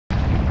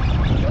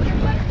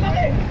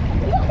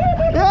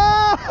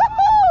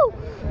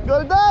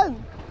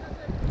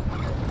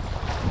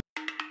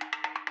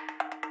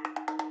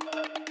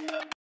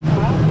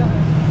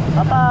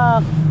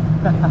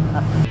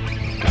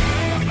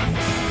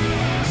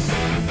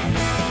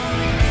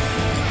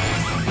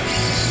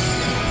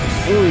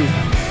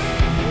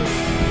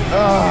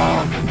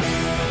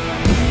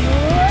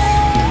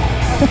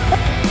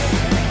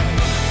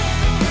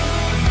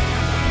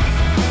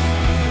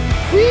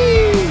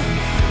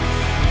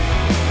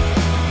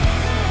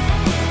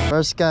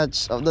First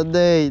catch of the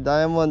day,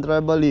 Golden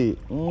Trevally.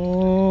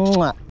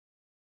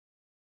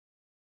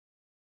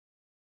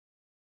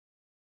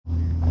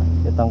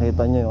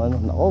 Kitang-kita nyo yung ano.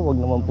 Nako,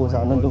 wag naman po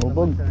sana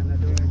lumubog.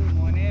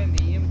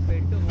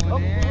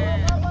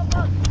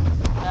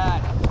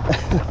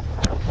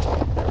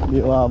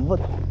 Di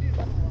umabot.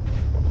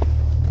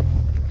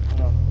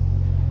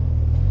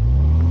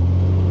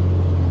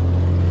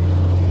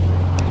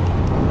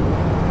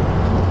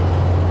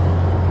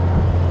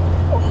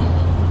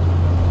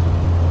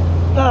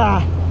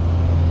 Ah!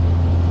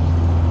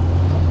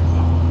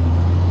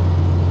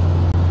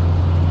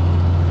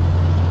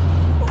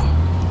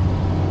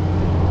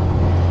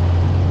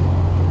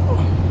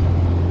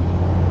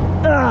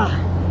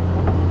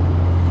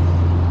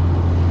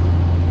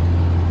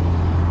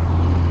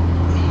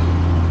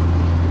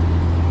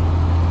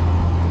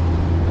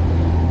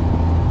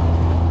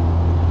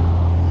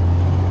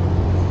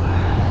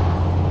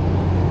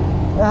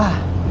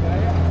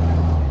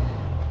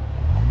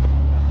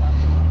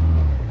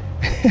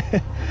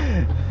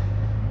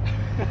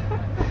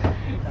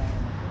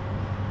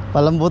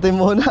 Palambutin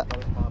muna.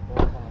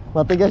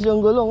 Matigas yung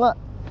gulong nga.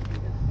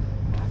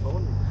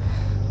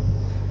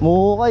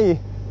 Muhukay eh.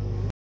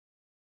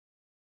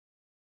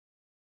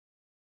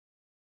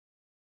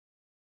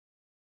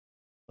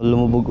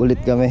 Lumubog ulit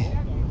kami.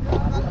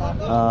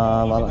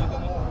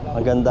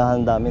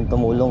 Magandahan daming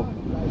tumulong.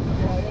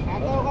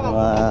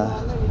 Mga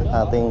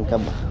ating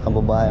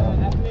kababayan.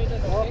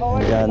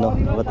 Ano,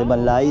 iba't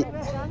ibang lahi.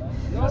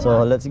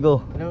 So let's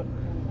go.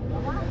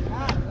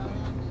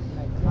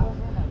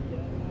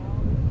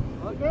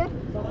 Okay,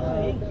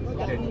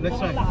 let's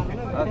try.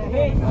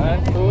 Okay.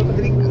 1, 2,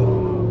 3, go.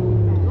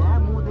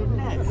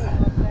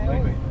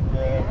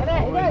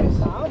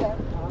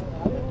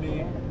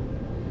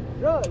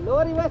 Bro,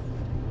 lower reverse.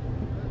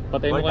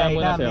 Patayin mo kaya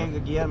muna sir.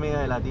 Gear may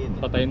latin.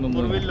 Patayin mo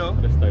muna.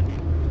 Restart.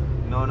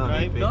 No,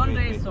 wait. Don't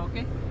race,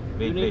 okay?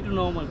 Wait, You need to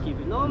normal, keep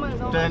it. Normal.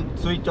 Turn,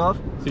 switch off.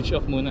 Switch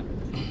off muna.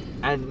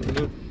 And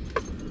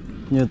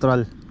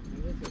Neutral.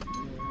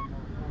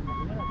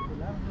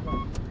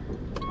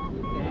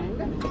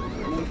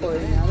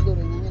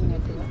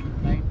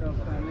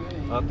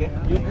 okay.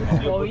 You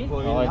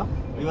put Okay.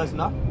 Reverse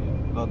now?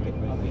 Okay.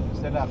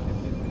 Stand up.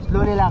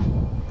 Slowly lang.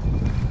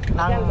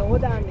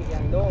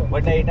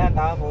 But I don't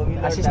have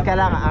 4-wheeler. Assist ka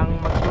lang,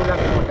 ang magtulak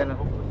mo magano.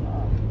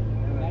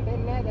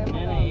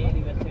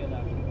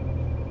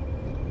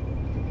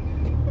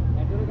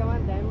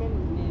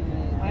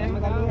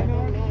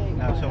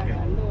 Okay.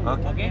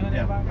 Okay.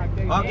 Yeah.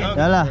 Okay.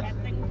 Yala.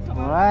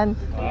 1,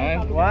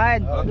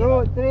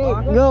 2,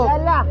 3, Go.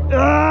 Yala.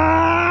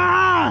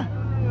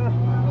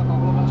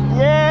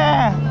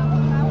 Yeah!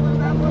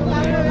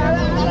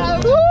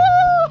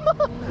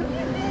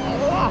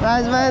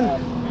 Nice man.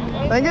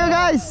 Thank you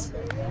guys.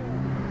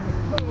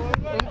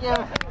 Thank you.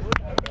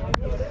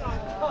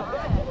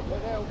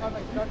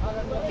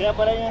 Kaya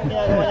pala yung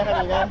ginagawa niya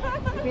kanina.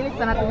 Pilit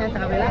pa natin yan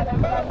sa kabila.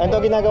 Ano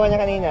ginagawa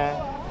niya kanina?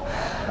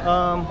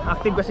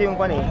 Active kasi yung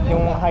pan eh,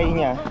 yung high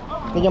niya.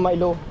 Hindi niya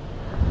ma-low.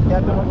 Kaya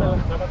tumatala.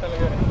 Dapat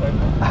talaga restart.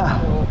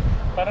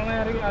 Parang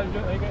nangyari yung Aljo.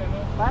 Ay kayo no?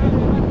 Parang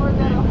yung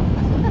order.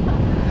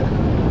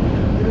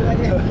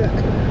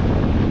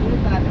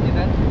 Pilit pa natin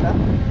yun.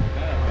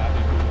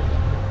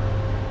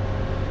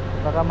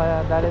 Baka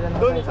madali na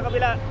Doon sa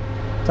kabila.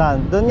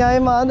 Saan? Doon nga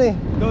yung maano eh.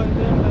 Doon.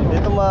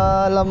 Dito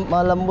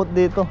malambot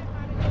dito.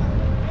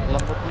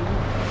 Malambot dito.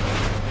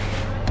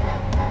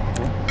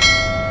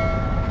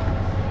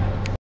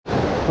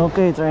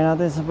 Okay, try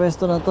natin sa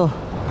pwesto na to.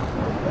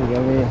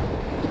 Hindi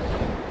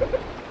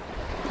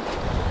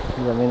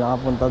kami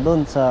nakapunta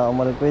doon sa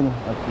Umalquin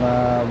at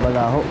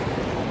Balaho.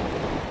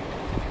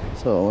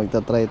 So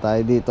magta-try tayo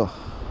dito.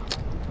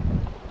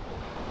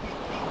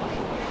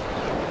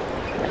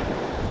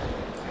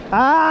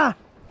 Ah!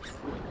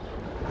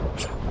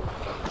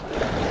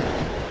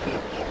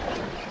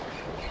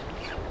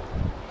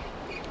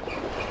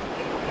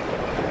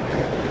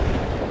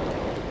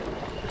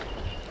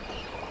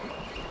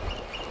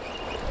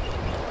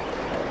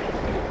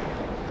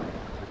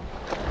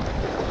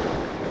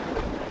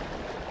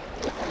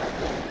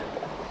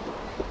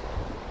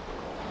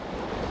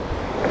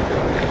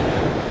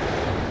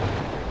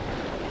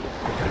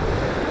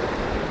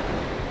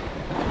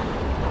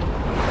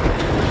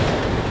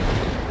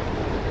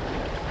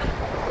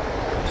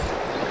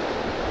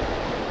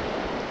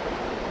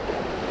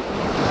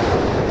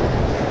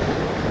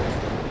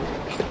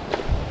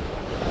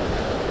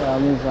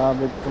 Daming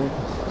sabit po.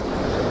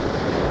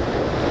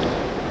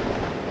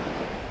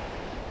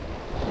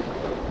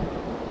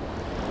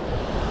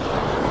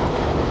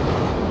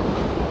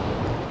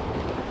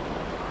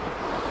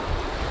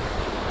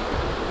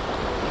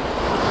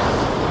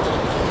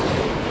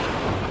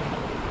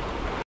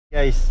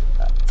 Guys,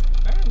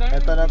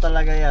 ito na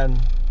talaga yan.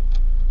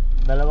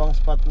 Dalawang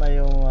spot na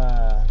yung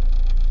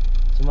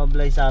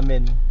sumablay sa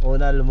amin.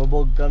 Una,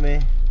 lumubog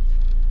kami.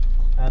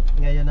 At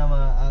ngayon naman,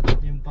 at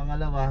yung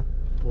pangalawa,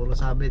 puro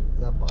sabit,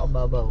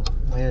 napakababaw.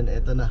 Ngayon,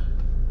 ito na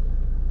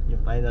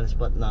yung final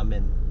spot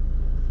namin,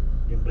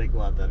 yung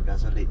breakwater.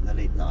 Kaso late na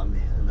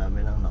kami. Ang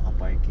dami nang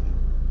nakaparking.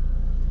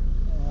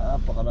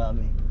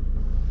 Napakarami.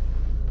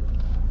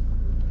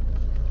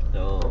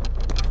 So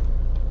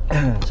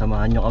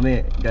samahan nyo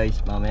kami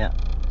guys mamaya.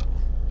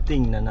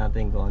 Tingnan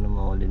natin kung ano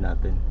mahuli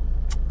natin.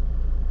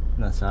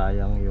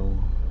 Nasayang yung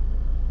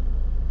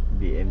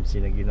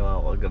BMC na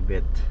ginawa ko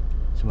kagabi at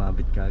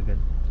sumabit kagad.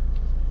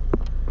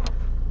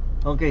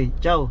 Okay,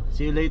 ciao.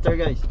 See you later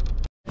guys.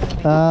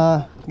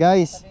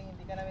 Guys,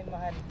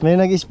 may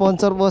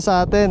nag-sponsor po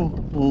sa atin.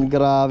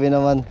 Grabe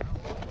naman.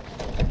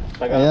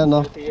 Ayan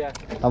no,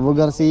 Abu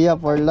Garcia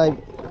for life.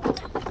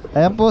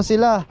 Ayan po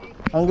sila,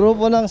 ang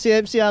grupo ng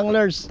CFC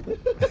Anglers.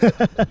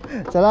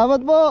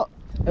 Salamat po.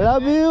 I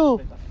love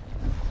you.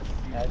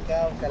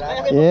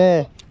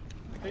 Yeah.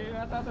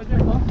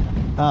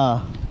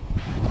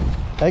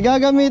 Ay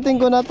gagamitin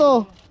ko na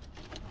to.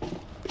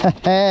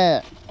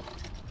 Ito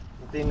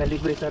yung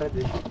nalibre sa rad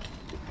eh.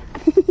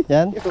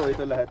 Yan.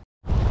 Ito lahat.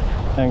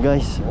 Ayan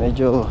guys,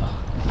 medyo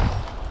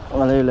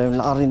malayo-layo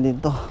lakarin din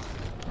to.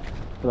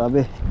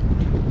 Grabe.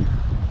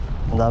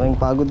 Ang daming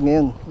pagod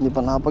ngayon, hindi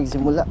pa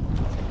nakapagsimula.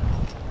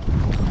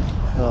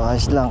 So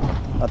ayos lang,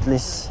 at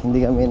least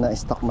hindi kami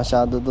na-stuck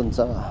masyado dun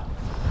sa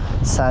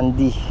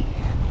sandy.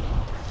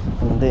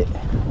 Hindi,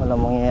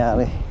 walang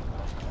mangyayari.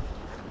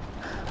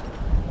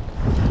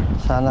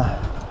 Sana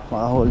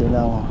makahuli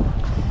ng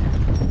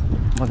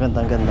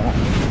magandang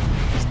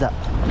isda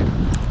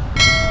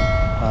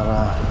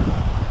para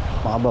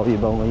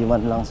makabawi-bawi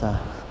man lang sa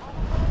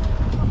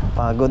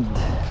pagod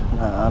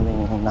na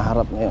aming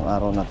naharap ngayong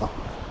araw na to.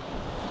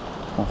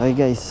 Okay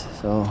guys,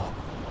 so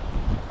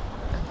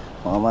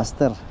mga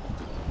master,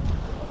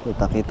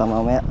 kita-kita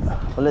mamaya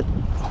ulit.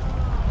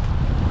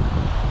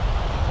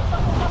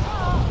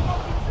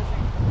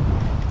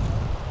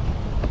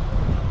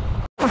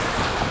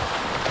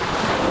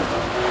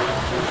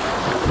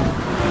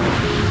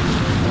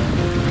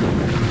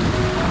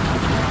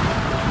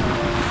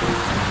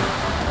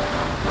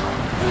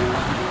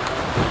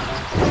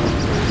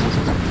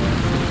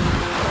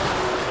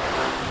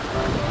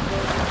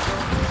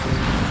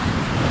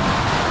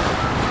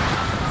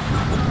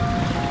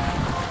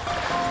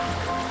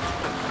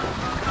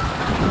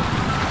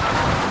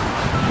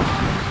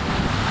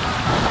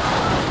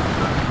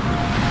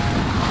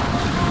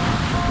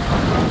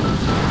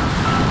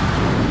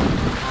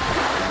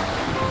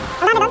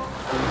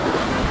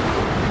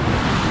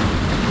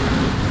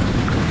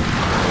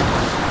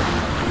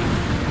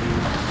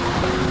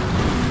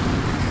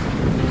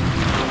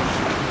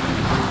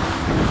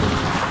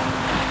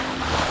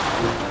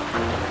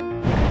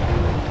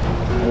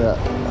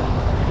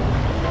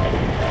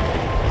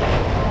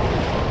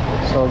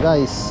 So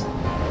guys,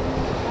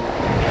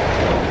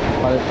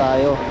 palit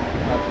tayo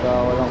at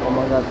walang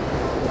kumagat.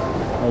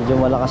 Medyo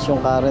malakas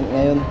yung current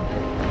ngayon.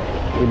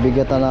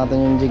 Ibigatan natin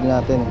yung jig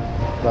natin.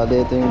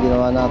 Bale ito yung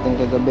ginawa natin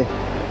kagabi,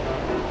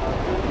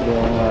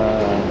 yung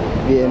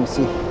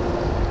BMC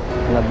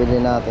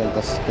nabili natin,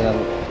 tapos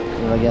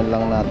nilagyan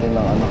lang natin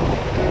ng ano,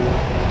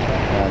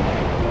 yan,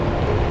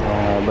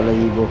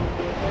 balahibo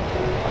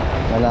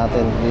na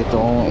natin dito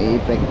kung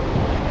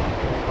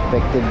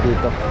effective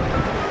dito.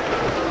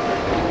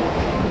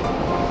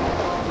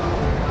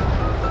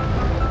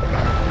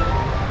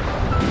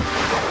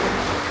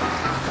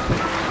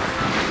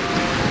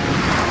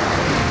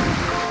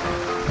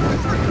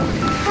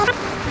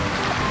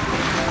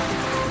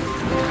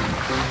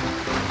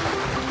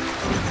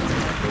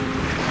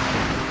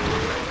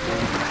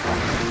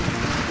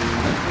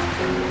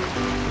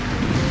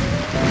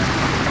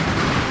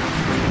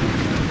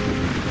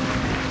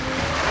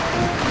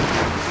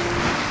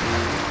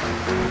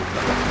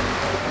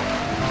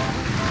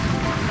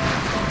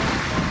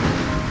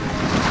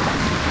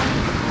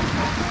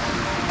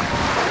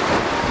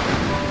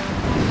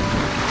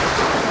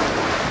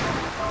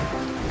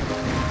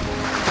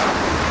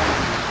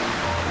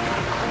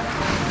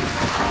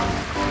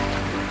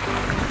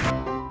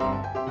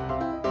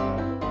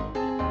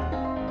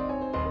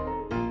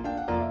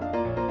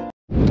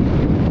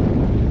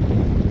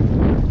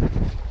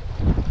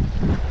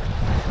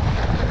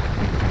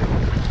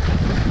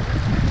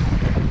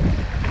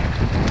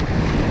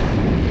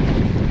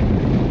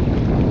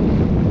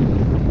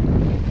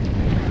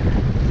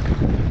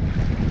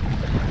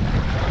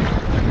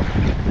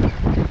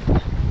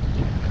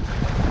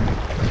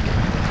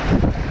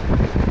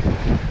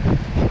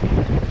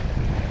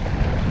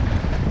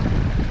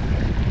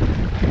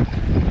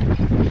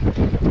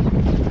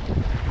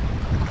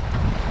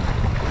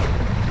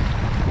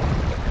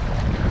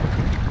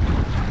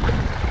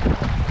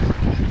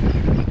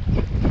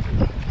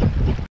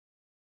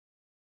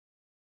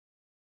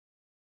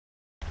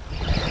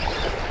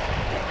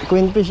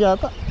 Queenfish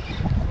yata.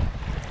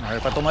 Ay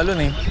pa tumalon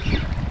eh.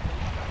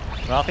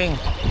 Rocking.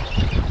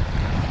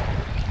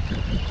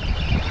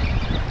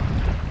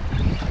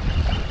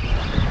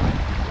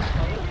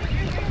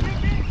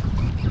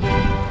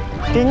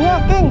 King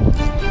niya, king.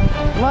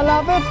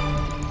 Malapit.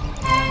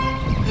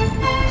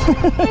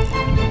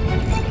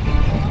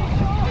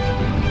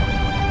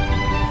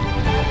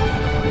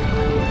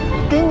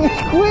 King is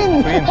queen.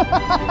 Queen.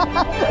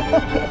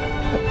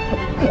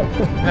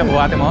 Ano,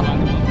 buhati mo?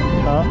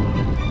 Ha?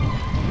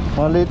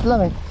 Maliit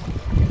lang eh.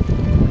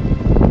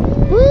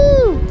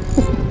 Woo!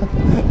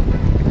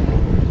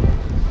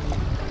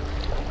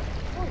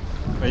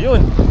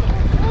 Ayun.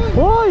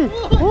 Hoy!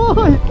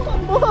 Hoy!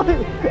 Hoy!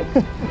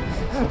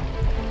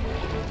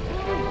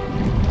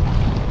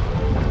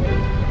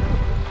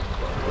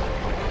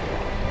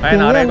 Ay,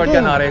 King naka-record yan, ka,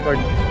 King.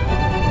 naka-record.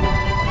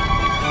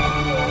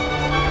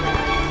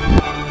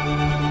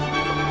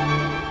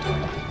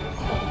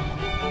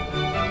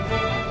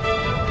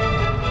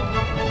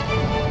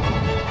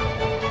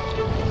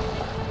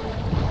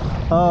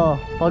 Oo,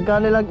 pagka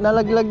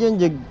nalaglag yung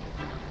jig.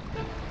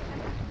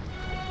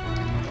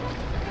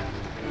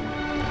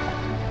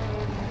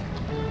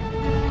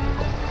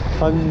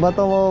 Pag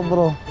bato mo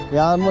bro,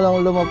 yan mo lang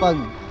lumapag.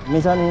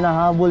 Minsan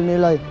hinahabol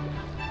nila eh.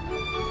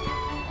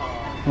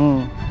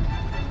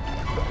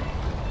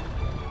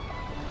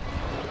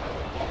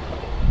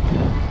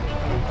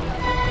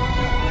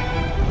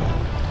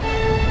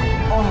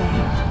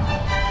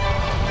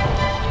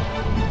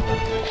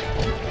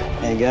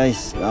 Hey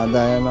guys,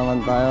 nadaya naman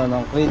tayo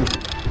ng queen.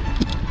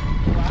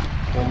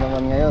 Ito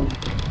naman ngayon.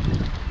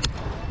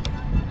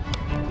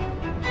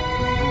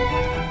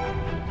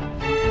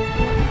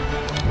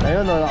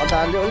 Ayun o,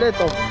 nakadali ulit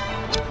o.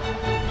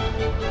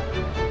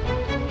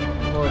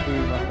 Si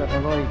Master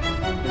Roy,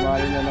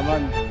 sumali na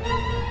naman.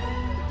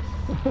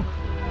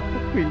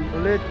 Queen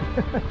ulit.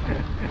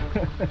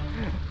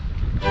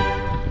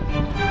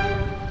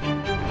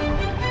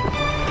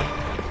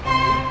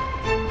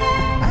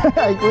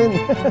 Ay Queen.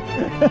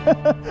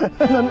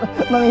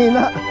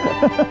 Nanghina.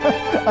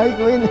 Ay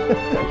Queen.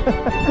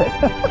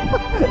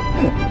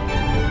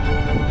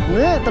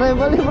 Hindi,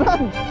 Trevally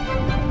Brad.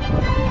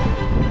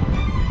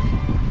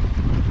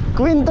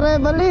 Queen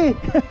Trevally.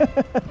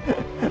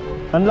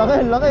 Ang laki,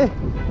 ang laki.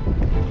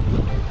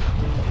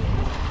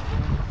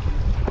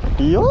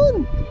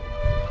 Yun.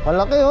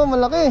 Malaki oh,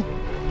 malaki.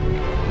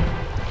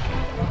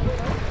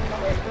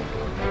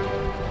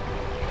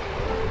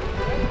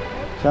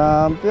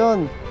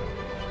 Champion.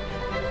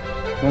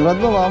 Yung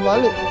rod mo,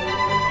 makamali.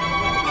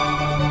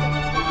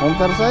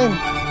 1%.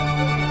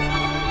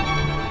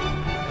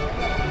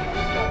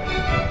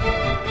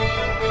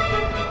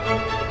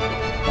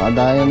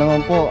 Dahil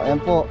naman po, ayan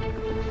po.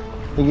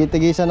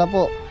 Tigi-tigisan na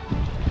po.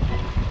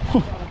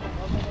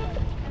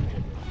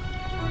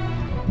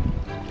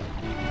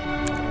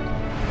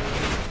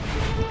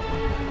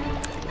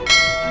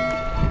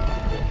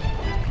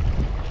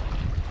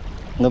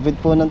 Lupit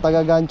po ng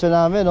taga-gancho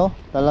namin, oh.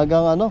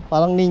 Talagang ano,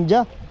 parang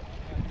ninja.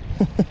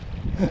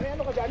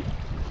 Ano ka dyan?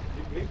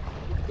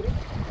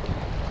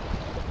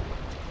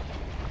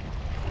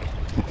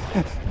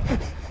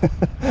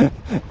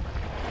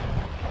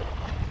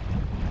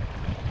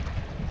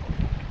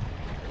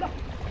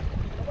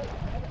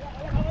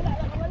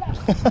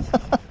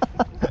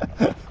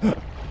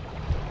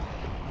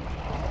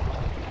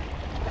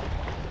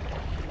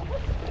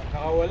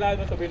 Nakawala,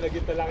 no? Sabi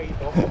naging talaki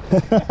ito.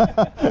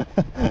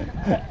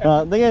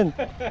 Tingin.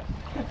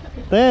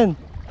 Tingin.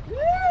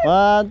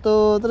 1,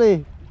 2,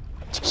 3.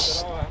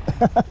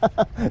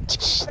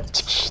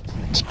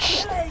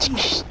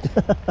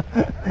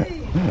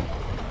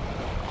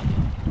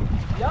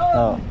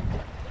 Oh.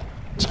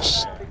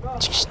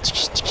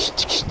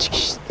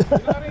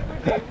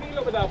 Naka-record eh.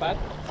 Hindi ba dapat?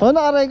 Oh,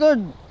 naka-record.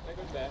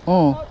 Record ba?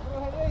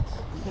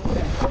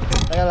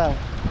 Teka lang.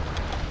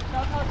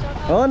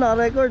 Oh,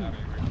 naka-record.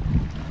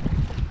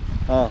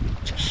 Oh.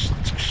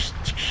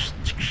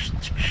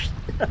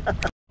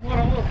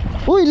 Mura mo.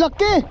 Uy,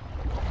 laki!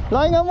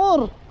 Laking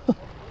amor!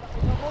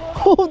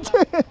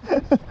 Puti!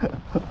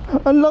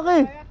 Ang laki!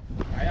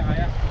 Kaya,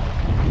 kaya.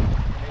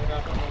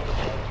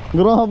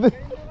 Grabe!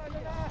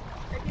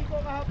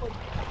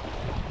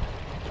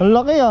 Ang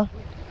laki ah!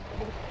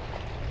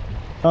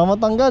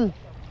 Matanggal.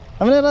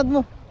 Ano na yung rad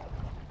mo?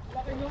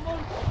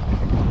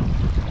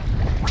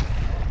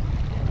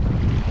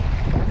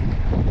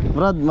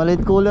 Brad,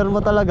 maliit cooler mo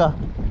talaga.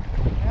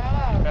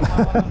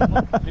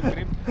 Lip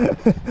grip.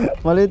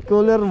 Maliit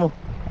cooler mo.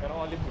 Pero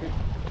ako lip grip.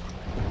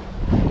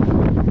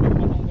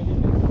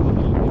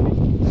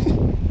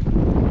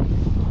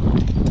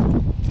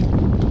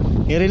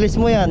 I-release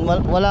mo yan.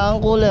 Wala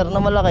kang cooler na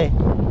malaki.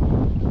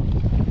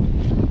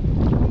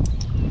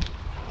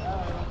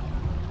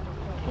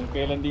 Kung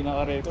kailan di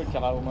naka-record,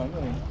 tsaka umano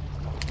eh.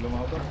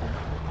 Lumabas.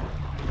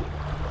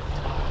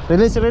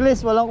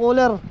 Release. Walang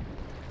cooler.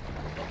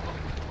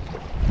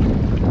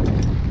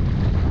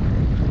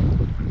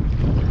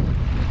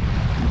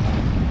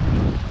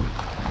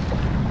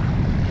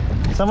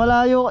 Sa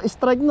malayo,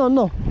 strike no,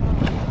 no?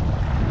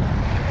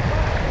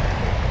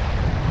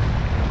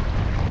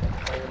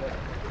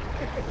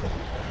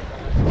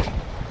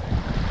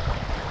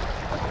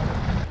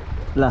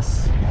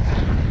 Last.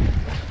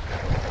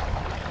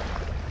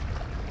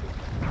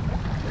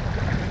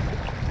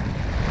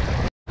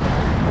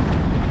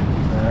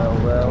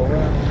 Well.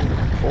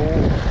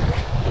 Oh.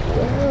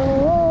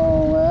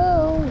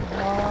 Well.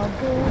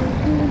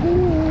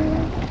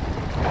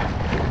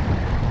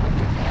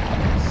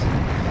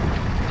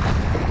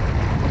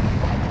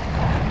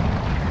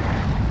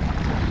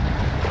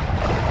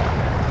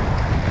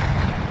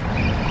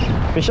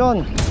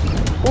 Fishooon.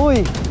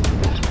 Uy.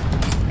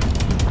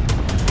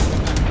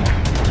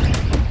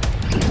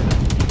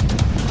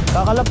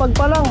 Kakalapag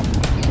pa lang.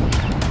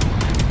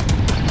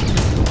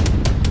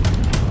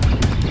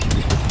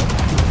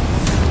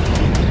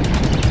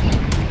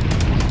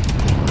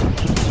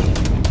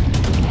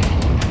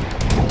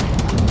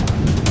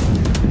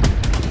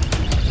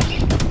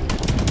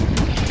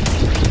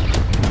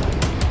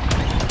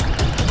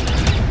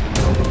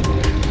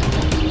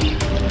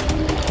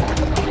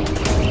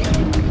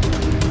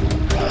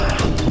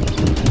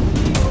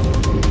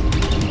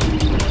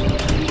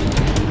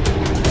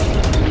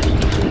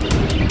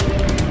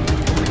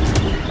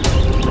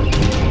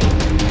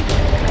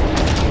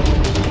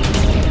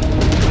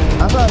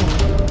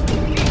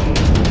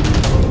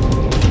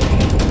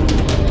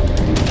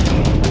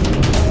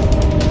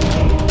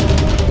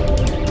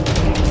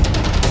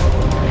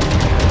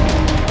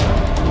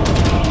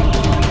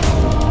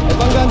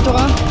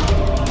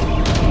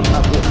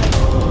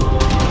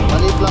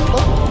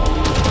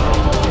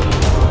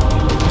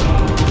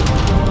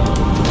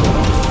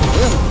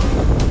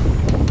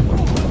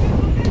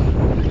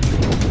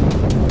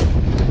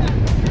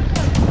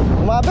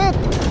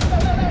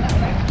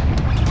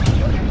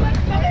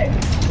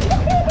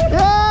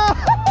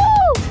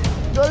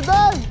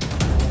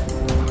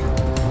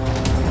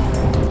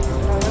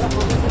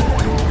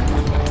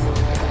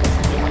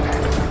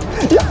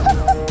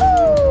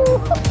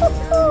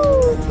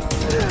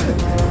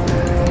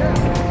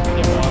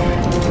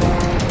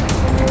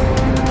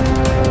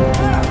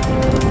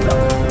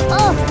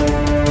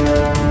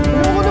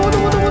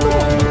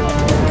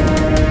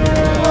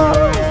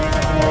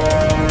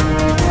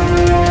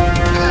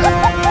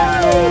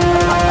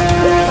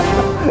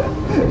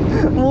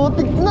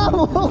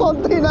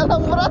 Konti na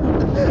lang, Brad.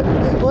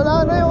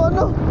 Wala na yung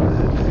ano.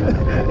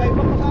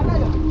 Kaiba pa sana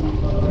yun.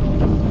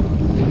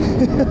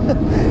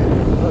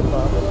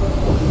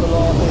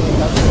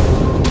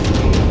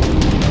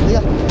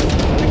 Liga.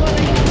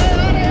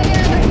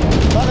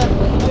 Bakit?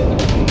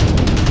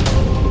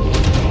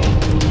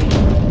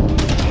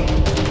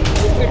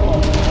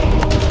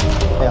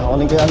 Kaya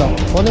kunin ko yung ano.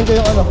 Kunin ko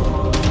yung ano.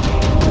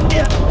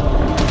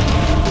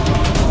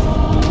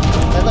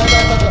 Ito.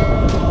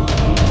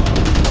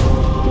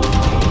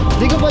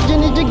 Di ko pa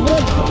ginijig,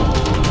 Brad.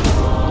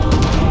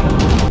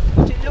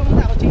 Kutsilyo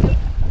muna, kutsilyo.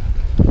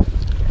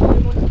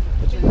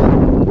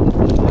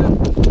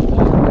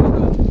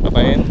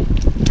 Papayin.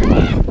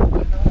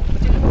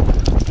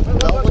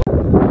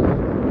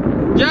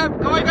 Jeff,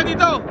 kaway ka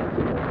dito.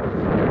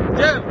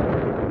 Jeff.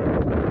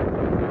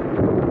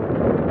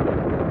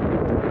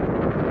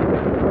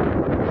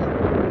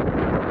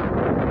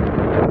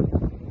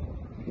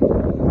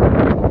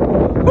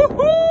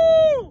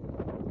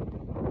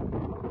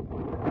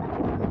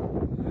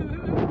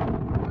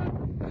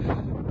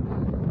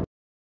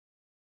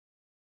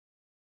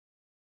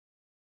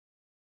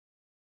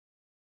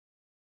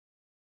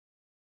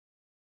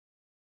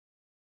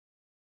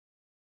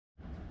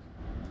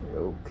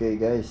 Okay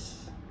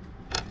guys,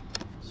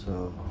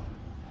 so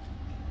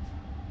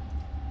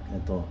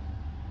ito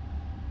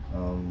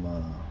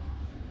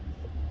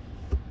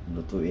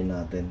lutuin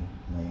natin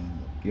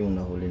yung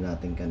nahuli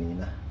natin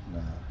kanina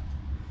na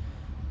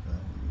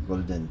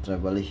Golden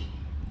Trevally.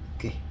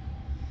 Okay,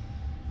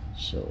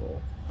 so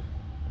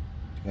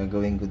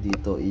gagawin ko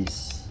dito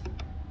is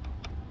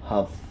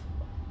half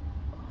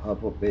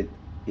of it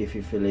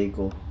i-fillet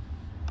ko,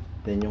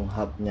 then yung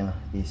half nya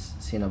is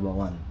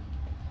sinabawan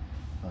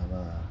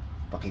para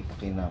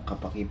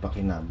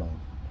kapakipakinabang.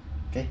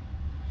 Okay,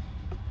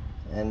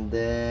 and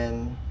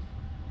then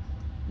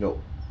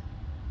yung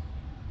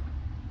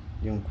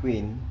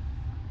queen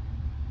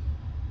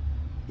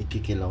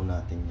ikikilaw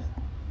natin yan.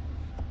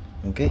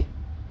 Okay,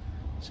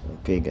 so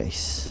okay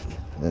guys,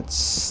 let's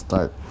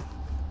start.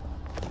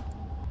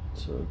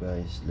 So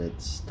guys,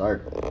 let's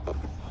start.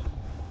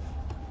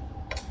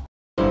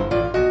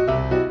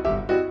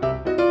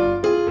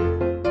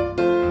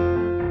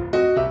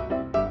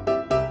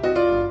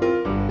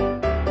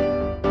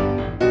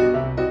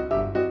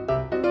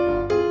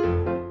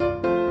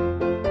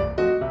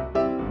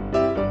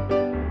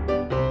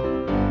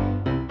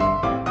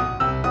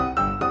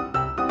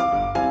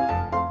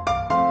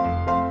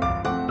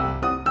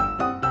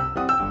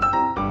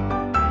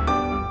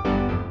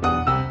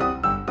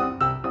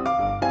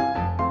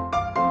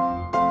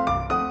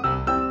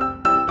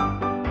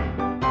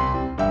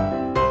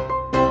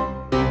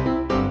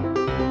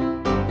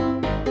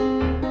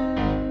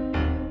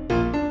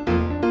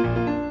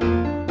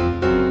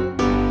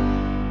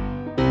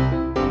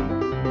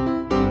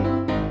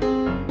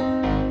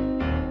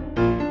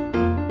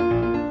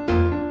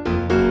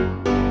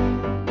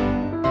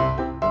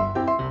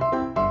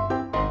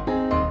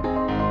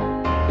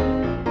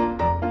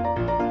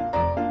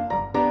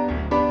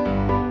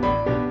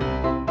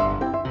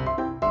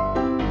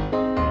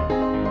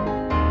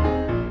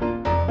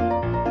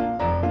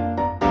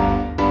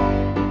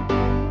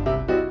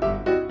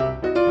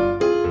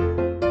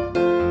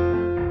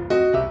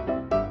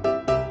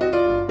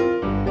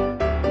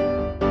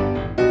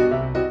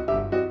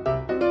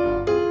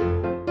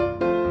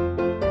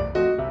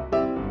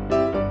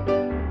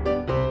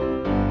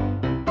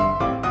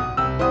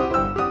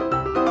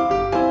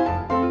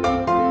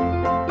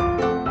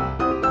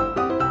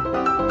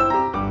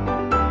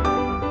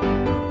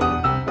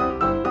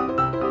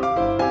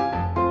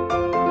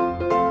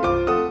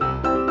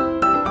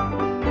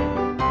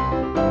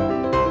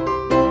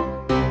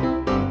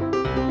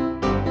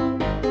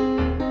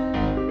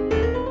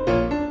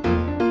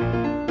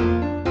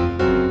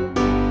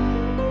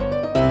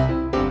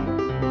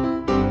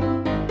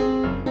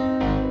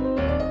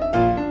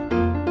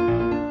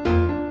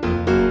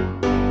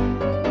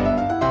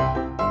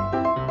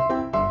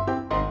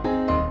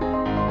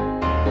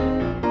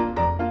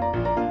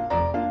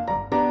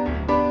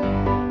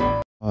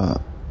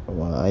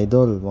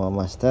 idol, mga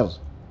master,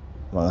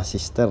 mga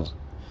sister,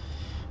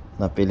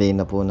 napili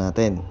na po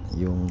natin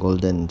yung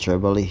Golden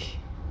Trevally.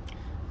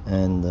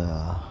 And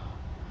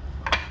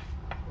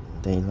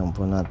hintayin lang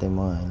po natin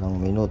mga ilang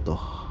minuto.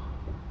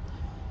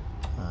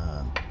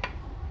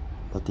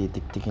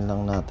 Patitiktikin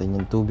lang natin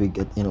yung tubig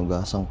at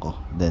inugasan ko.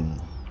 Then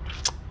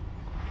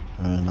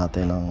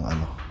natin ang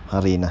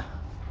harina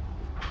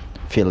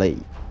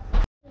fillet.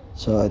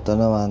 So ito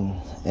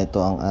naman, ito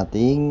ang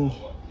ating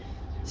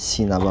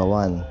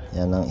sinabawan.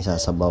 Yan ang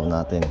isasabaw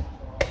natin.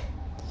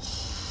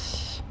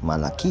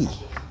 Malaki.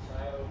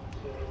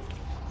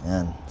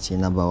 Yan,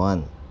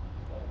 sinabawan.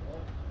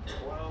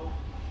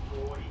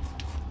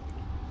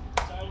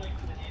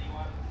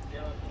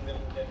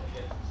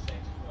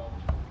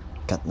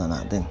 Cut na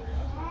natin.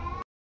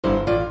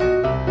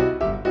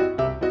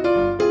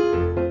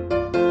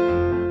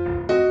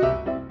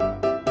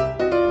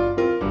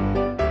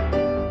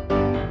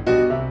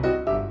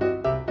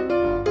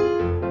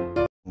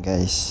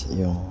 Guys,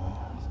 yung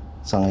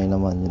sangay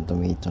naman, yung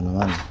tomato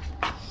naman,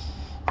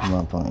 yung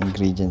mga pang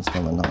ingredients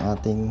naman ng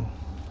ating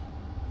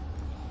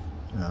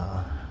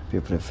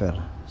prefer.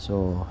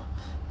 So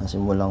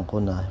nasimulan ko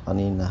na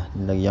kanina,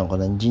 nilagyan ko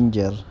ng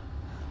ginger,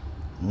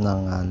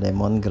 ng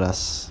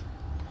lemongrass,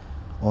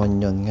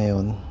 onion.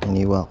 Ngayon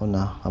iniwa ko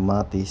na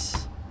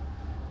kamatis,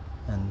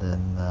 and then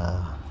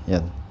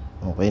yan,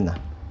 okay na.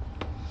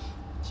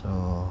 So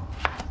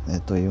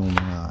ito yung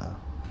mga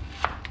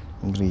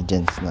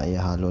ingredients na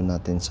ihalo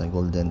natin sa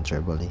Golden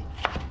Trevally.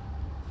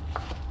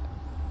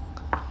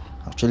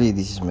 Actually,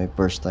 this is my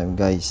first time,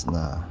 guys,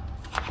 na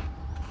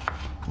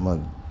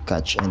mag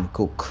catch and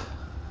cook.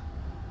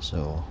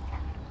 So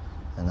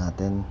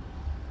natin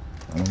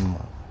ang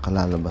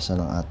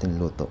kalalabasan ng ating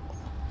luto.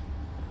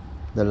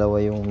 Dalawa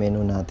yung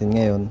menu natin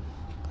ngayon.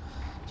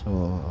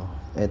 So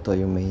ito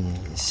yung may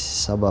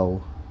sabaw,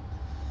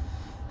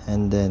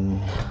 and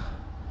then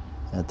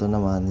ito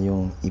naman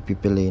yung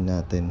ipipilay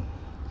natin,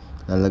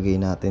 lalagay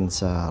natin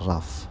sa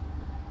rough.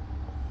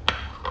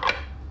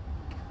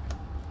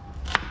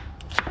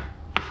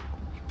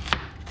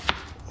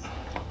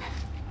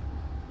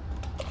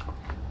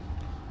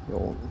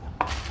 Yun.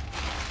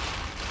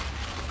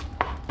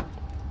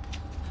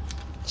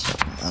 So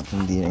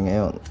ating dinner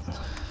ngayon.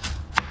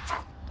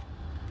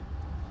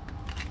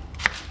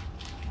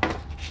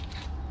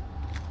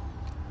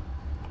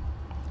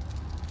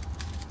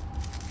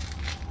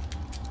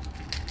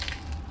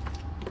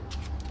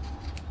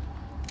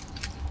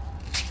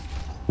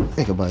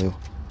 Ay, kabayo.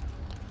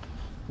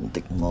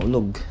 Muntik na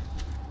maulog.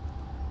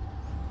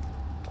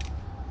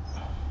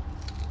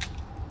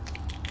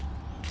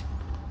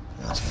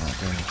 Gasan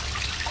natin.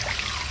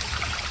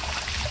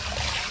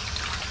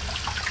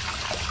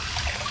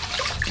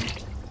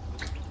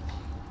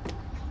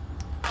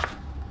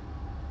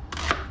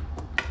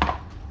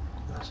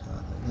 Gasan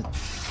natin ulit.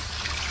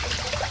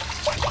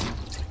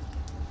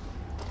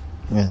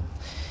 Yan.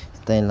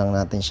 Hintayin lang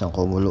natin siyang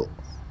kumulo.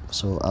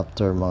 So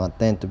after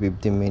mga 10 to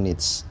 15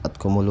 minutes at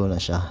kumulo na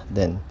siya,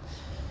 then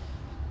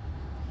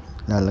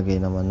lalagay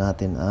naman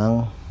natin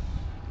ang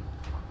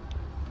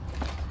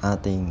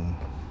ating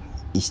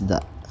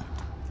isda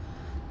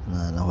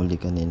na nahuli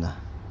kanina.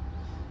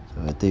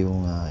 So ito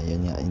yung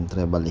yan nga, in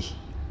Trevally.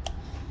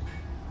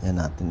 Yan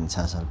natin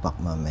sasalpak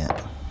mamaya.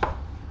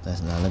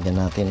 Tapos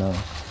lalagyan natin ng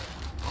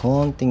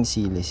konting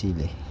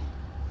sili-sili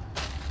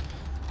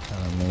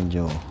para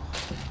medyo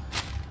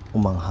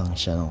umanghang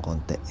siya ng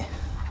konti.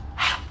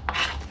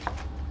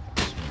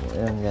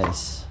 Ayan,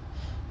 guys,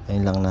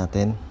 ayun lang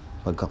natin.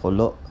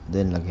 Pagkakulo,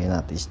 then lagyan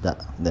natin isda,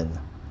 then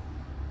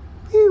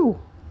pew,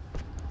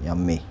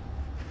 yummy.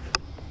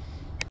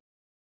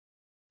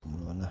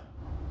 Muna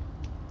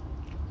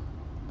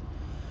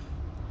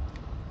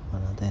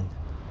natin.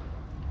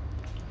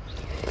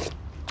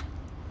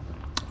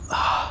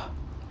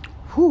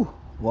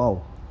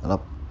 Wow,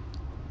 sarap.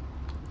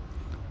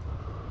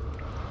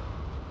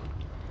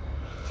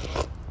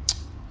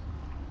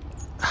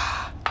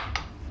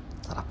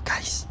 Sarap,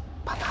 guys.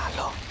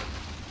 Panalo.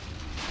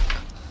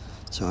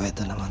 So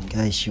ito naman,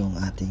 guys, yung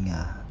ating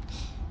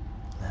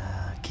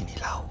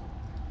kinilaw.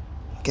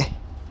 Okay,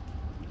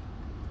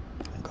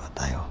 magawa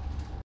tayo.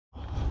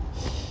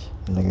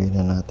 Ilagay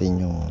na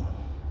natin yung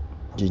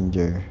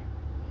ginger,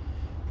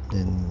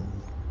 then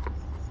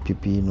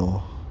pipino,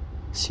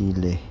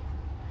 sili,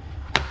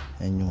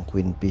 and yung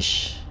queen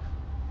fish.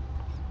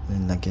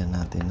 Then lagyan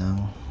natin ng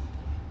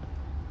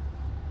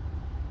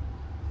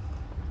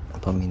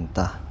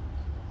paminta,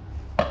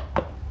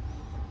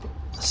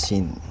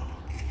 asin,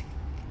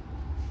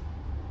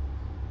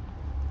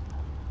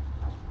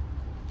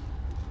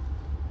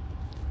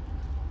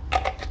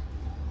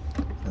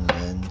 and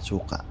then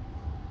suka.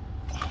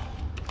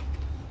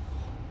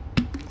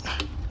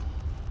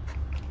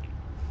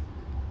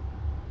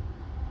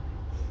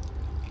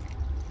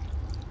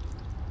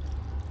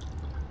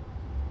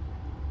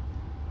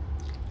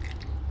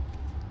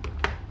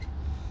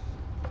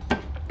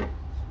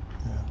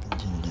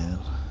 Ginger,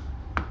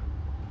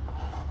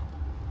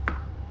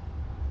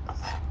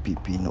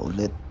 pipino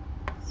ulit,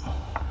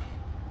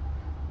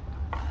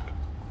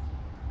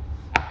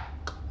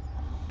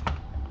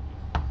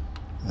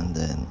 and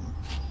then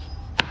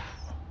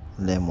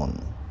lemon.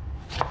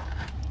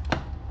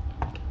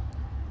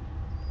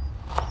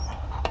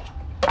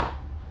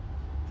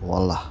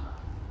 Voila,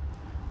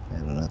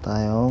 meron na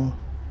tayong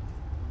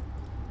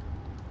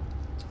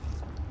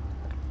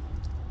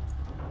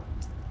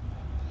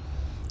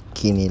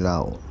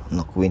kinilaw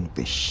na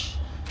queenfish.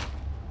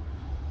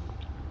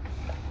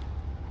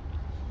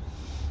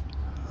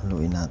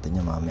 Haluin natin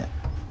yan mamaya.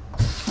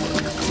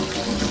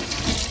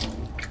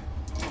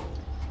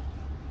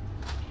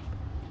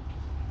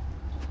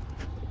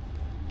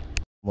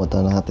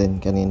 Muta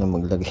natin kanina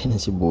maglagay ng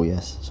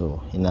sibuyas,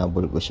 so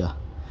hinabol ko siya.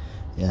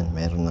 Yan,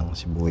 meron ng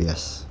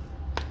sibuyas,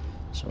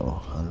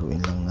 so haluin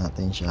lang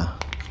natin siya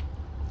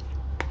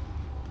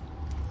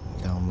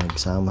hanggang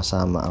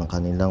magsama-sama ang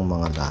kanilang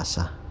mga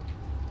lasa.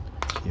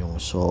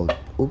 Yung salt,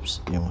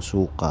 yung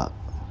suka,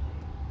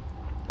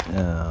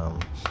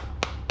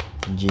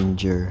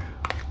 ginger,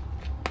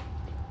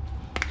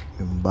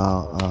 yung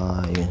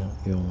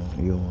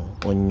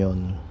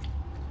onion,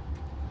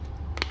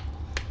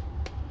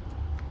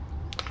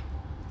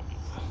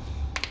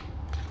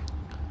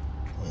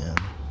 yan,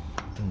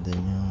 and then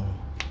yung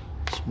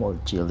small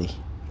chili.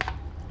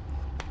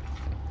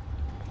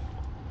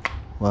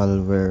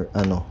 While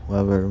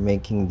we're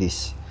making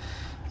this,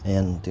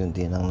 ayan,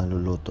 unti-unti nang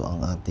naluluto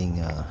ang ating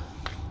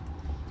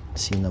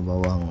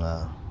sinabawang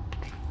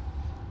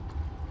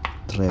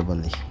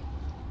trevally.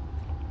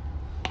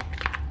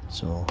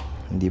 So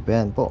hindi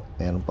pa yan po,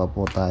 meron pa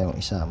po tayong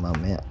isa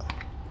mamaya.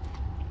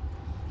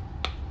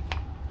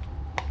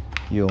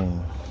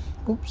 Yung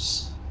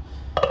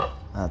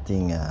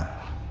ating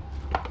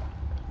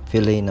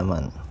fillet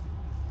naman.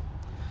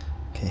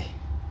 Okay,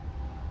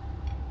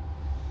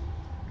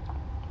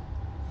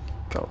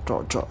 cho.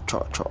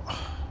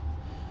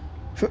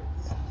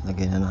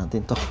 Lagay na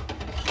natin to.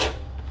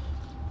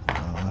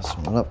 Mas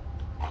malap.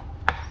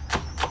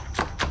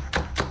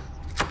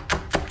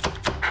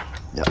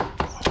 Yeah.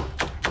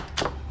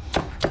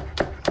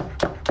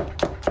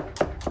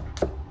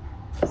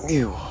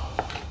 Ew.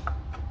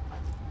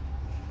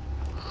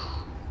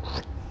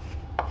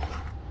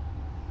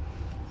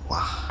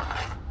 Wow.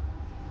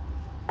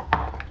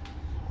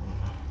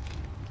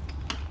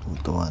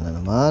 Tuwa na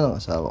naman ang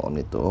asawa ko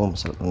nito.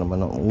 Masarap na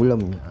naman ang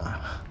ulam niya.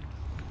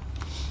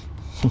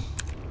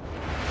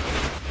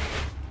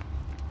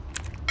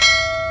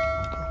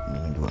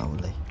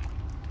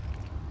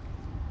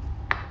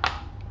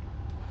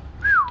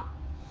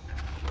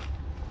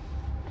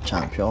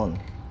 Champion.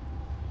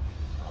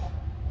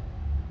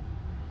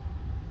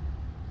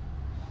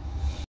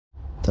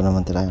 Ito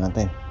naman tirayan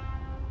natin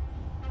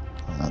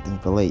ang ating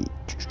fillet.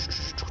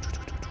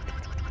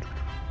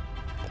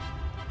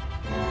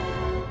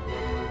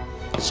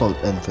 Salt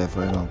and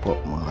pepper lang po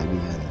mga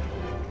kaibigan.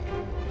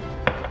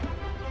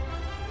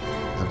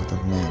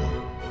 Talatag na yan.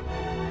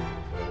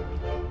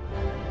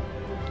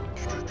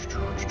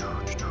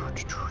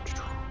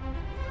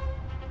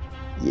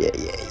 Yeah.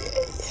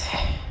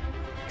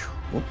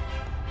 Oop.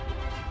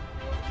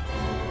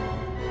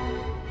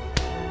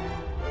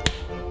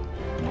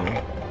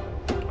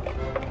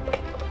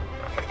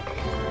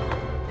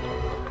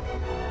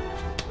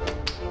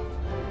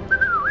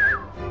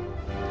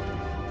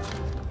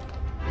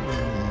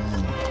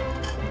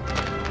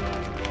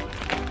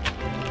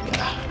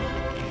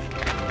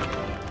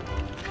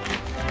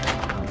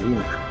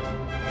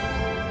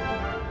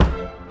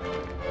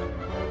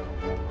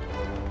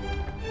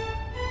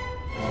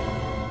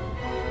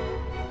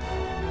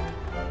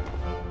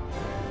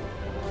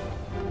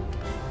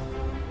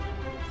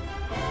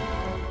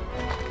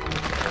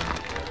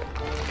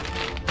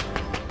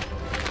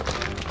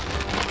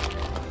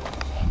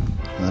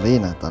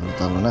 Marina,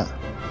 talo-talo na.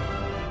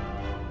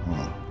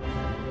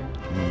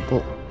 Ayan po.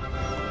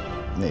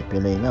 May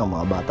pilay na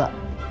mga bata.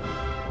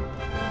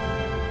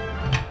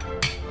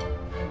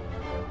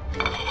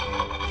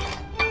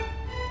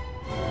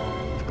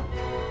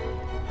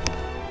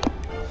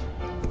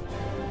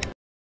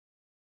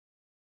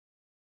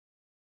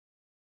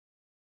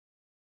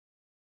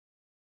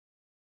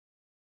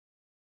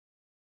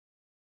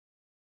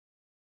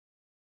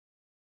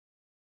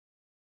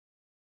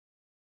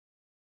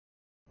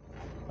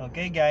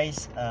 Okay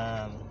guys,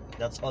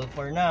 that's all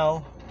for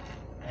now,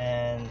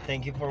 and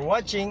thank you for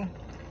watching,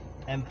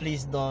 and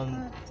please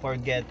don't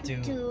forget to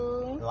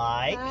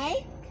like,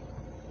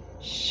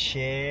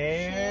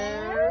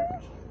 share,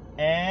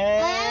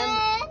 and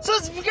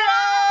subscribe.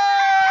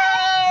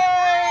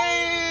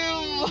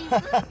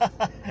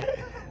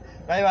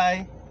 Bye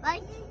bye.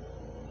 Bye.